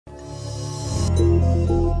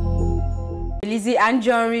Lizzy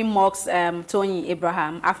Anjorin mocks Toyin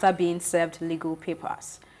Abraham after being served legal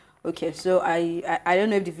papers. Okay, so I don't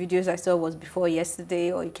know if the videos I saw was before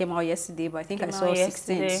yesterday or it came out yesterday, but I think I saw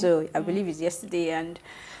 16, so I believe it's yesterday, and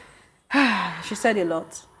she said a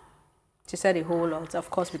lot. She said a whole lot. Of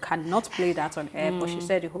course, we cannot play that on air, but she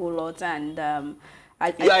said a whole lot, and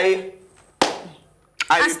I repeat,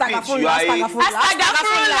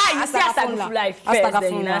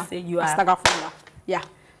 you are Astagfirullah. Yeah.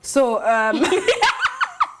 So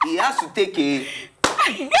he has to take a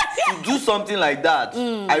to do something like that.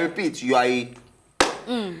 I repeat, you are a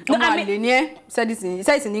no, I mean, said it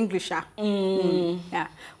in English. Yeah.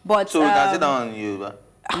 But so we can say that on Yoruba.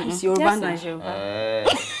 It's Yoruba.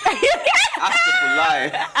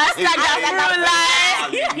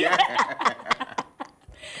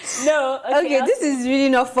 No, okay, this is really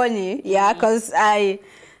not funny, yeah, because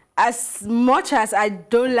as much as I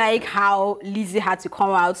don't like how Lizzy had to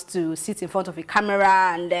come out to sit in front of a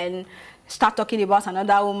camera and then start talking about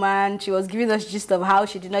another woman, she was giving us gist of how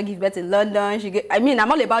she did not give birth in London. I mean,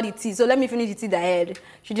 I'm all about the tea, so let me finish the tea ahead.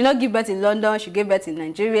 She did not give birth in London, she gave birth in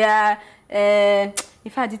Nigeria. In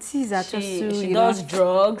fact, the teas are just so, she does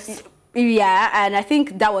drugs. Yeah, and I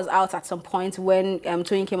think that was out at some point when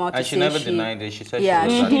Toyin came out to say she never denied it. She said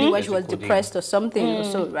she did when she was depressed or something or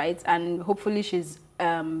so, right? And hopefully she's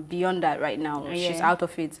beyond that right now. She's out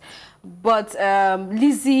of it. But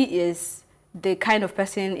Lizzy is the kind of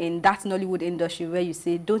person in that Nollywood industry where you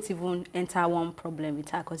say don't even enter one problem with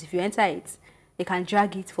her, because if you enter it, they can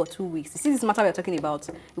drag it for 2 weeks. You see this matter we're talking about?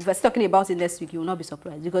 If we're talking about it next week, you will not be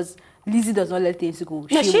surprised, because Lizzy does not let things go.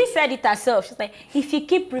 No, she said it herself. She's like, if you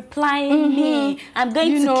keep replying me, I'm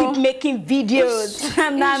going to keep making videos.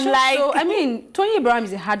 And I'm like... So, I mean, Toyin Abraham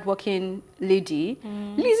is a hardworking lady.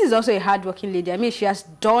 Lizzy is also a hardworking lady. I mean, she has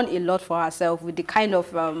done a lot for herself with the kind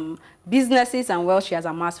of businesses and wealth she has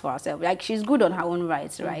amassed for herself. Like, she's good on her own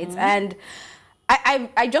rights, right? And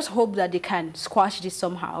I just hope that they can squash this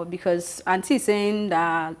somehow, because Auntie is saying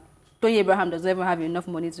that Toyin Abraham doesn't even have enough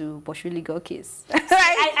money to pursue legal case.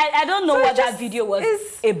 I don't know what that video was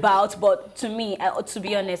about, but to me, to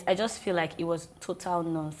be honest, I just feel like it was total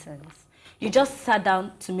nonsense. You just sat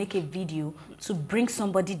down to make a video to bring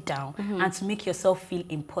somebody down and to make yourself feel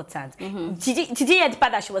important. Did you hear the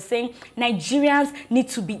part that she was saying, Nigerians need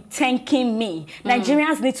to be thanking me.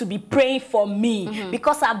 Nigerians need to be praying for me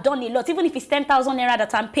because I've done a lot. Even if it's 10,000 naira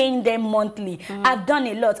that I'm paying them monthly, I've done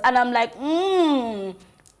a lot. And I'm like,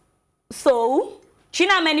 So, do you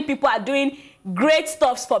know how many people are doing great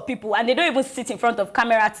stuffs for people and they don't even sit in front of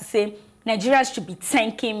camera to say, Nigerians should be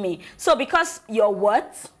thanking me. So because you're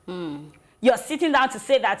what? You're sitting down to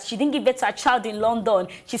say that she didn't give birth to her child in London.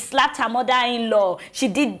 She slapped her mother-in-law. She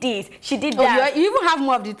did this. She did that. You even have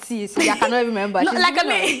more of the tea, so I cannot remember. No, like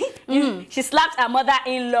I mean, she slapped her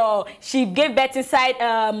mother-in-law. She gave birth inside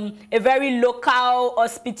a very local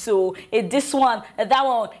hospital. This one, that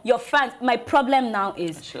one. Your fans. My problem now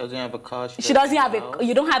is she doesn't have a car. She doesn't have a.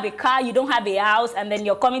 You don't have a car. You don't have a house, and then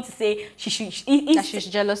you're coming to say she should. That she's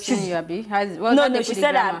jealous of you, Abi. No. She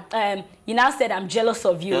said that. You now said I'm jealous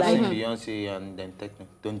of you. Just like Beyonce and then technically,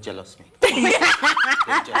 don't jealous me.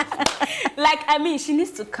 Don't jealous me. Like, I mean, she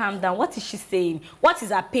needs to calm down. What is she saying? What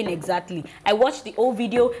is her pain exactly? I watched the whole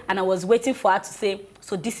video and I was waiting for her to say,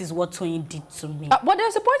 so this is what Toyin did to me. But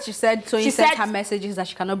there's a point she said Toyin sent her messages that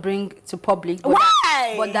she cannot bring to public. But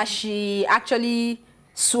why? But that she actually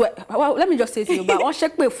swear. Well, let me just say to you, but on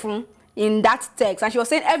check in that text, and she was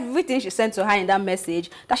saying everything she sent to her in that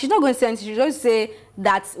message that she's not going to send. She's going to say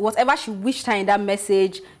that whatever she wished her in that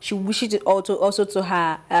message, she wishes it also to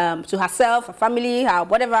her, to herself, her family, her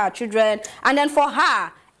whatever, her children, and then for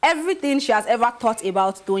her, everything she has ever thought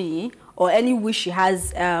about Toyin, or any wish she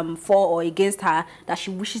has for or against her, that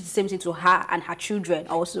she wishes the same thing to her and her children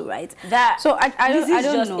also, right? So I don't know. This is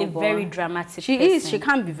just a very dramatic person. She is. She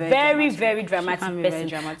can be very dramatic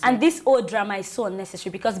person. And this whole drama is so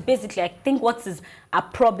unnecessary, because basically I think what is a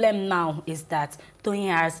problem now is that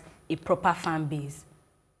Toyin has a proper fan base.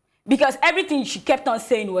 Because everything she kept on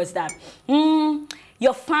saying was that,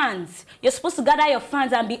 your fans, you're supposed to gather your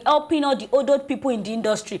fans and be helping all the old people in the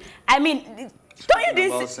industry. I mean, Toyin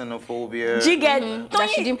this xenophobia. That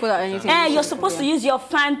she didn't put out anything. You're supposed to use your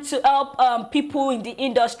fan to help people in the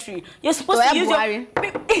industry. You're supposed to use your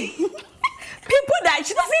people that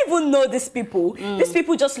she doesn't even know. These people, these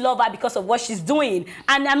people just love her because of what she's doing.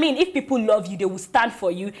 And I mean, if people love you, they will stand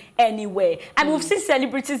for you anywhere. And we've seen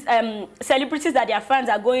celebrities that their fans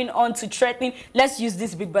are going on to threaten. Let's use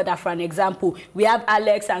this Big Brother for an example. We have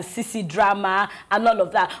Alex and Sissy drama and all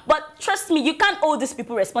of that. But trust me, you can't hold these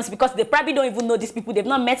people responsible, because they probably don't even know these people. They've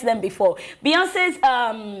not met them before. Beyonce's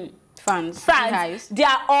Fans. They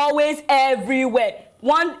are always everywhere.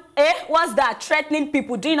 What's that? Threatening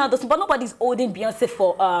people, doing all this, but nobody's holding Beyonce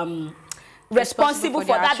for responsible for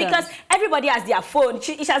that actions. Because everybody has their phone.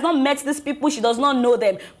 She has not met these people. She does not know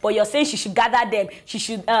them. But you're saying she should gather them. She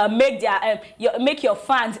should make your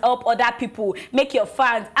fans help other people. Make your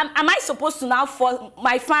fans. Am I supposed to now follow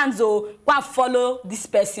my fans? Go and follow this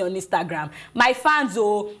person on Instagram. My fans,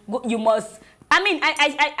 you must. I mean,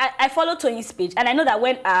 I follow Toyin's page, and I know that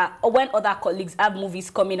when other colleagues have movies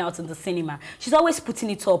coming out in the cinema, she's always putting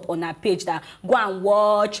it up on her page that go and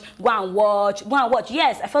watch, go and watch, go and watch.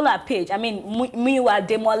 Yes, I follow her page. I mean, Miwa,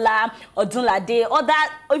 Demola, Odunlade, other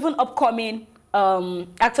even upcoming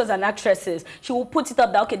actors and actresses, she will put it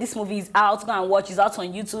up that okay, this movie is out, go and watch, it's out on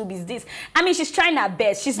YouTube, is this. I mean, she's trying her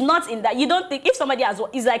best. She's not in that. You don't think if somebody has,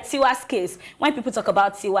 it's like Tiwa's case, when people talk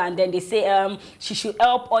about Tiwa and then they say she should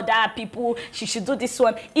help other people, she should do this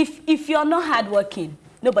one. If you're not hardworking,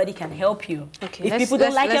 nobody can help you. Okay, if people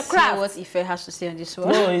don't like your craft. What Ife has to say on this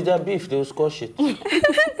one? No, it's their beef. They'll squash it.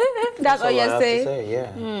 That's all you're saying? Say,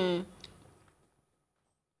 yeah.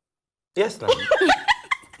 Yes, now.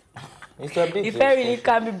 It's a big if I really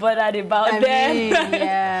can't be bothered about them.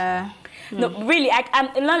 Yeah. No, really,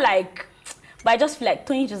 I'm not like, but I just feel like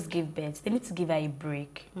Toyin just gave birth. They need to give her a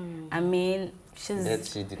break. I mean, she's.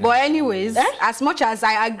 But anyways, as much as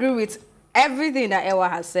I agree with everything that Ewa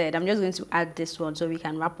has said, I'm just going to add this one so we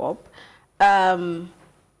can wrap up.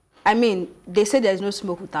 I mean, they say there's no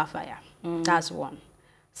smoke without fire. That's one.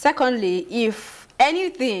 Secondly, if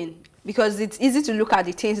anything, because it's easy to look at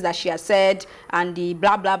the things that she has said and the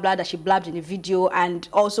blah, blah, blah that she blabbed in the video and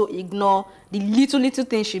also ignore the little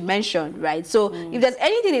things she mentioned, right? So if there's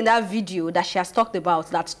anything in that video that she has talked about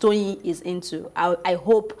that Toyin is into, I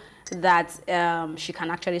hope that she can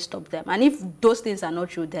actually stop them. And if those things are not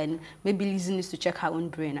true, then maybe Lizzy needs to check her own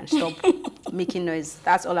brain and stop making noise.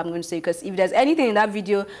 That's all I'm going to say. Because if there's anything in that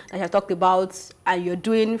video that you talked about and you're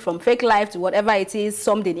doing from fake life to whatever it is,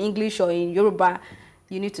 something in English or in Yoruba,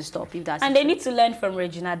 you need to stop if that's. And they need to learn from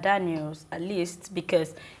Regina Daniels at least,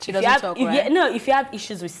 because she doesn't talk, right? If you have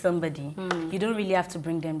issues with somebody, you don't really have to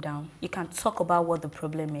bring them down. You can talk about what the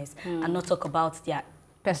problem is and not talk about their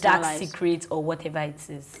dark secrets or whatever it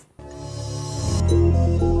is.